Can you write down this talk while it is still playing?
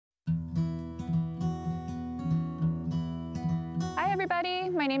Hi everybody,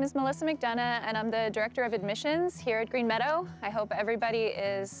 my name is Melissa McDonough and I'm the Director of Admissions here at Green Meadow. I hope everybody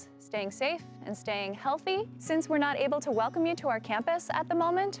is staying safe and staying healthy. Since we're not able to welcome you to our campus at the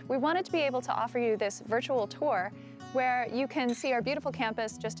moment, we wanted to be able to offer you this virtual tour where you can see our beautiful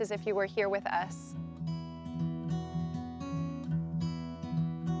campus just as if you were here with us.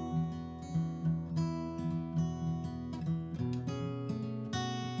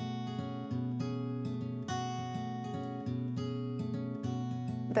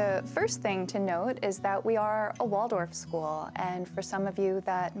 The first thing to note is that we are a Waldorf school, and for some of you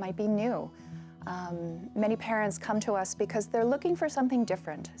that might be new. Many parents come to us because they're looking for something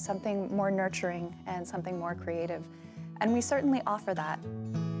different, something more nurturing and something more creative, and we certainly offer that.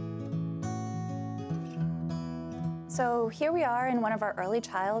 So here we are in one of our early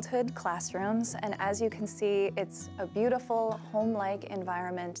childhood classrooms, and as you can see, it's a beautiful home-like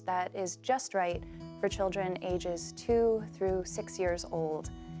environment that is just right for children ages 2 through 6 years old.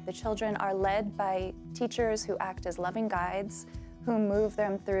 The children are led by teachers who act as loving guides, who move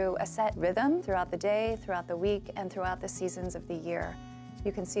them through a set rhythm throughout the day, throughout the week, and throughout the seasons of the year.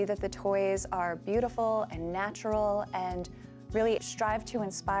 You can see that the toys are beautiful and natural and really strive to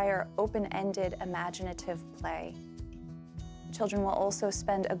inspire open-ended, imaginative play. Children will also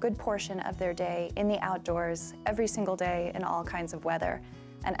spend a good portion of their day in the outdoors every single day in all kinds of weather.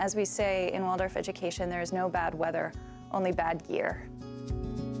 And as we say in Waldorf education, there is no bad weather, only bad gear.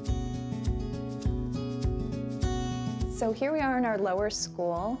 So here we are in our lower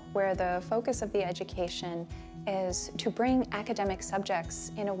school, where the focus of the education is to bring academic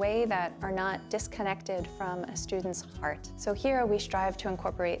subjects in a way that are not disconnected from a student's heart. So here we strive to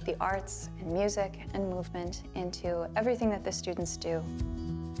incorporate the arts and music and movement into everything that the students do.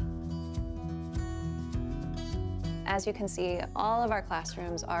 As you can see, all of our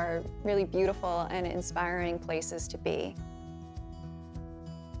classrooms are really beautiful and inspiring places to be.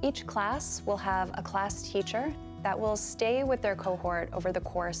 Each class will have a class teacher that will stay with their cohort over the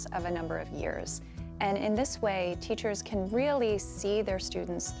course of a number of years. And in this way, teachers can really see their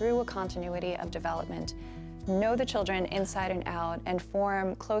students through a continuity of development, know the children inside and out, and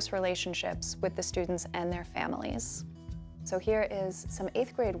form close relationships with the students and their families. So here is some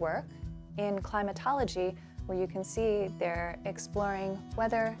 8th grade work in climatology, where you can see they're exploring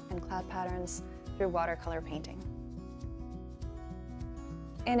weather and cloud patterns through watercolor painting.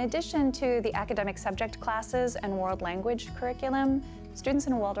 In addition to the academic subject classes and world language curriculum, students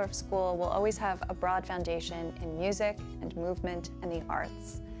in a Waldorf school will always have a broad foundation in music and movement and the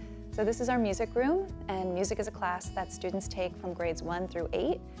arts. So this is our music room, and music is a class that students take from grades 1 through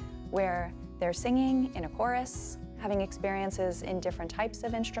 8, where they're singing in a chorus, having experiences in different types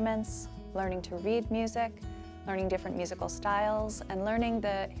of instruments, learning to read music, learning different musical styles, and learning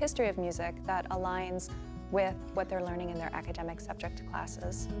the history of music that aligns with what they're learning in their academic subject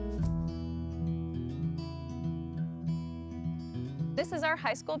classes. This is our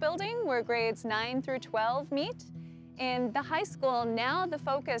high school building where grades 9 through 12 meet. In the high school, now the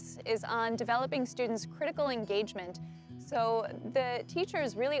focus is on developing students' critical engagement. So the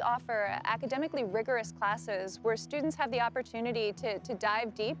teachers really offer academically rigorous classes where students have the opportunity to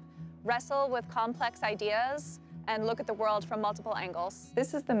dive deep, wrestle with complex ideas, and look at the world from multiple angles.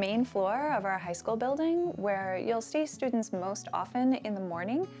 This is the main floor of our high school building, where you'll see students most often in the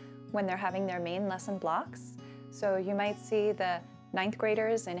morning when they're having their main lesson blocks. So you might see the 9th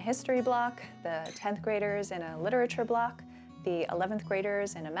graders in a history block, the 10th graders in a literature block, the 11th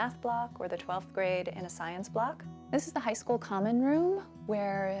graders in a math block, or the 12th grade in a science block. This is the high school common room,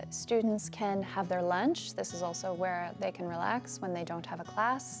 where students can have their lunch. This is also where they can relax when they don't have a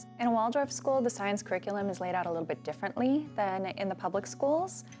class. In a Waldorf school, the science curriculum is laid out a little bit differently than in the public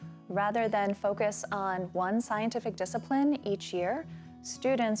schools. Rather than focus on one scientific discipline each year,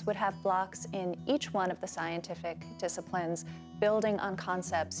 students would have blocks in each one of the scientific disciplines, building on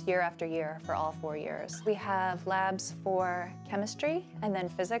concepts year after year for all 4 years. We have labs for chemistry and then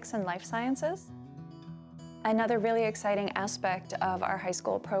physics and life sciences. Another really exciting aspect of our high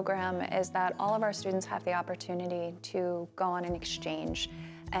school program is that all of our students have the opportunity to go on an exchange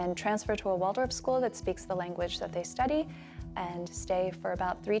and transfer to a Waldorf school that speaks the language that they study and stay for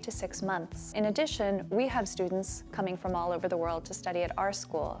about 3 to 6 months. In addition, we have students coming from all over the world to study at our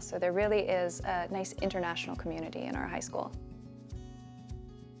school, so there really is a nice international community in our high school.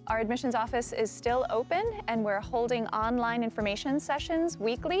 Our admissions office is still open, and we're holding online information sessions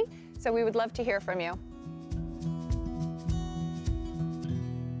weekly, so we would love to hear from you.